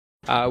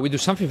We do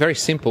something very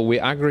simple. We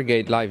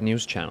aggregate live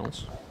news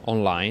channels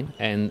online,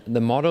 and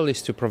the model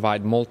is to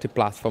provide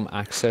multi-platform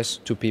access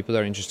to people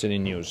that are interested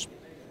in news.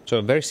 So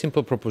a very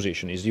simple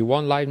proposition is you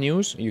want live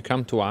news, you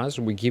come to us,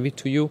 we give it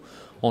to you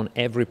on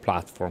every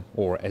platform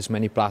or as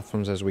many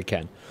platforms as we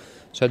can.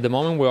 So at the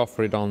moment we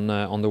offer it on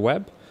the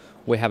web.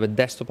 We have a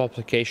desktop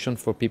application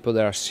for people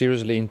that are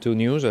seriously into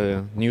news,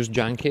 news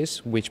junkies,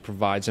 which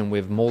provides them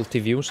with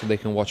multi-view so they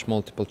can watch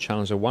multiple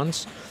channels at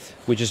once.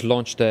 We just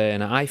launched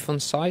an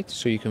iPhone site,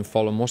 so you can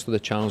follow most of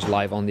the channels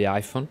live on the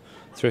iPhone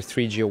through a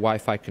 3G or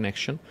Wi-Fi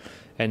connection.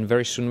 And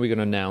very soon we're going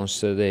to announce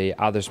the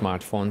other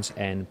smartphones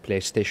and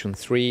PlayStation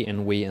 3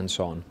 and Wii and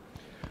so on.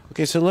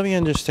 Okay, so let me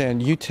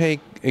understand. You take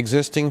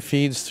existing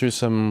feeds through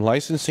some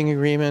licensing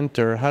agreement,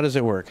 or how does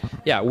it work?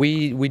 Yeah,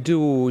 we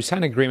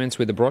sign agreements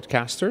with the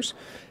broadcasters,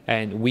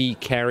 and we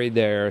carry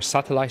their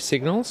satellite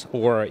signals,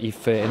 or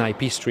if an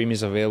IP stream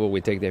is available,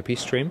 we take the IP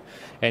stream,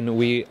 and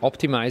we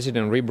optimize it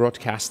and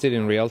rebroadcast it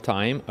in real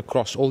time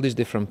across all these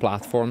different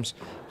platforms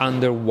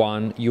under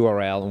one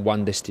URL and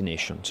one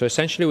destination. So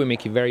essentially we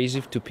make it very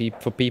easy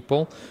for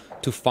people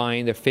to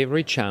find their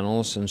favorite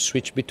channels and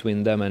switch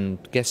between them and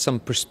get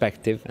some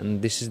perspective.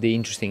 And this is the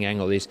interesting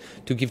angle, is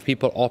to give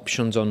people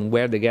options on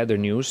where they gather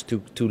news,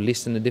 to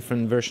listen to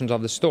different versions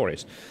of the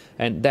stories,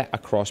 and that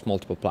across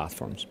multiple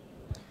platforms.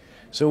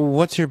 So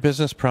what's your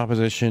business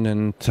proposition,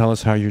 and tell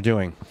us how you're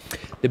doing?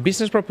 The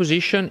business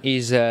proposition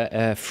is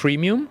a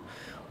freemium,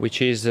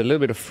 which is a little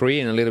bit of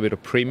free and a little bit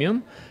of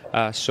premium.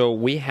 So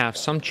we have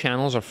some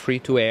channels are free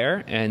to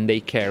air and they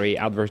carry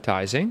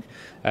advertising.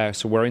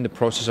 So we're in the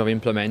process of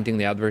implementing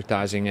the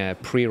advertising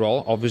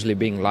pre-roll. Obviously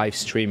being live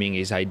streaming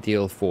is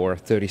ideal for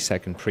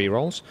 30-second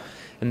pre-rolls.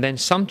 And then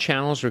some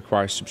channels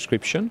require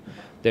subscription.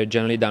 They're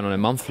generally done on a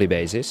monthly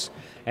basis.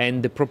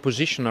 And the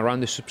proposition around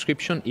the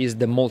subscription is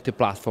the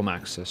multi-platform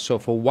access. So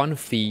for one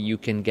fee you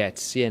can get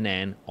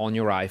CNN on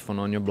your iPhone,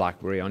 on your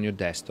BlackBerry, on your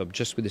desktop,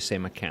 just with the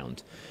same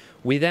account.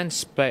 We then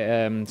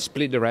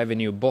split the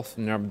revenue both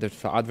in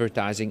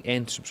advertising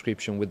and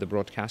subscription with the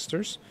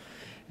broadcasters,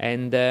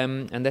 and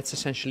that's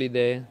essentially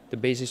the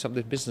basis of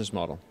the business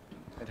model.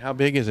 And how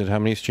big is it? How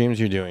many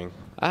streams you're doing?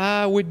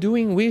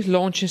 We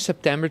launched in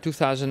September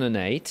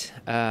 2008,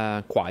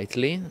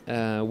 quietly.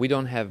 We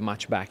don't have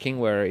much backing.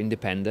 We're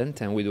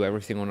independent and we do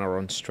everything on our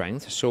own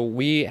strength. So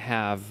we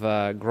have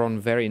grown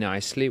very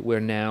nicely. We're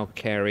now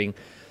carrying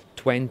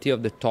 20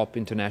 of the top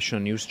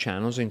international news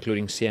channels,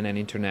 including CNN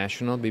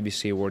International,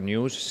 BBC World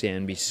News,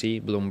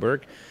 CNBC,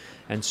 Bloomberg,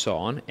 and so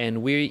on.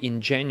 And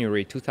in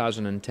January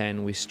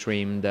 2010, we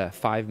streamed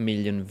 5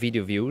 million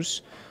video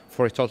views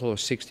for a total of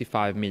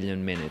 65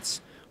 million minutes,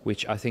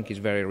 which I think is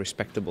very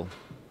respectable.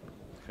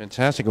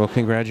 Fantastic. Well,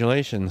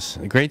 congratulations.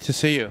 Great to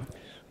see you.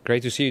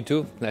 Great to see you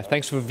too.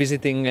 Thanks for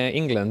visiting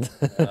England.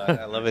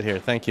 I love it here.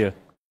 Thank you.